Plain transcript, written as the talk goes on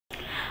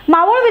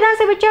मावळ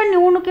विधानसभेच्या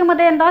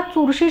निवडणुकीमध्ये यंदा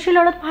चुरशीची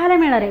लढत पाहायला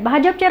मिळणार आहे।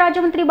 भाजपचे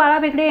राज्यमंत्री बाळा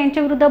भेगडे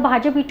यांच्या विरुद्ध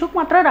भाजप इच्छुक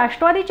मात्र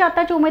राष्ट्रवादीचे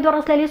आताचे उमेदवार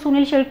असलेले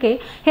सुनील शेळके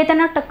हे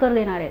त्यांना टक्कर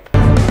देणार आहेत।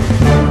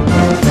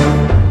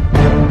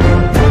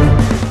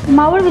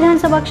 मावळ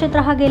विधानसभा क्षेत्र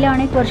हा गेल्या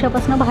अनेक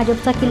वर्षापासून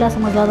भाजपचा किल्ला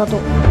समजला जातो।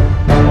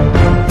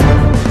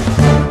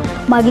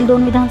 मागील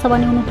 2 विधानसभा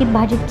निवडणुकीत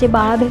भाजपचे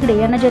बाळा भेगडे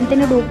यांना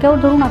जनतेने डोक्यावर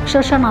धरून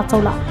अक्षरशः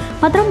नाचवला।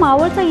 मात्र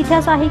मावळचा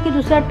इतिहास आहे की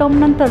दुसऱ्या टर्म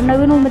नंतर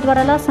नवीन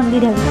उमेदवाराला संधी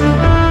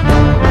द्यावी।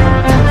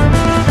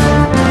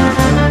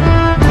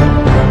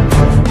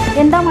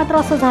 यंदा मात्र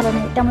असं झालं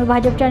नाही, त्यामुळे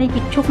भाजपचे अनेक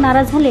इच्छुक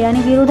नाराज झाले आणि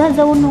विरोधात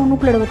जाऊन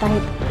निवडणूक लढवत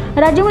आहेत।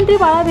 राज्यमंत्री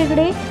बाळा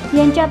भेगडे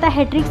यांचे आता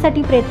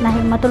हॅट्रिकसाठी प्रयत्न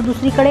आहे, मात्र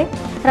दुसरीकडे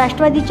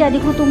राष्ट्रवादीचे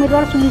अधिकृत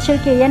उमेदवार सुनील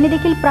शेळके यांनी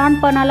देखील प्राण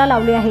पणाला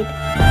लावले आहेत।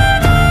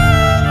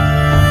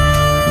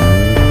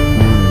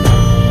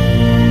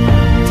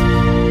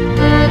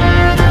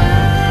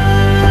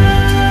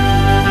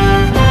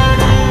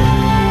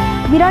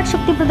 विराट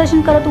शक्ती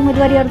प्रदर्शन करत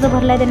उमेदवारी अर्ज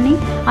भरलाय त्यांनी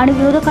आणि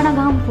विरोधकांना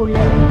घाम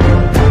फोडलाय।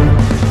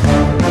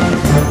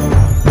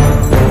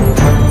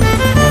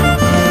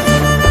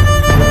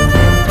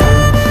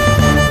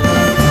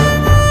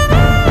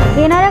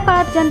 येणाऱ्या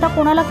काळात जनता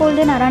कोणाला कौल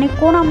देणार आणि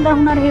कोण आमदार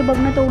होणार हे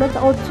बघणं तेवढंच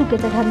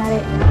औत्सुक्याचं ठरणार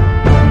आहे।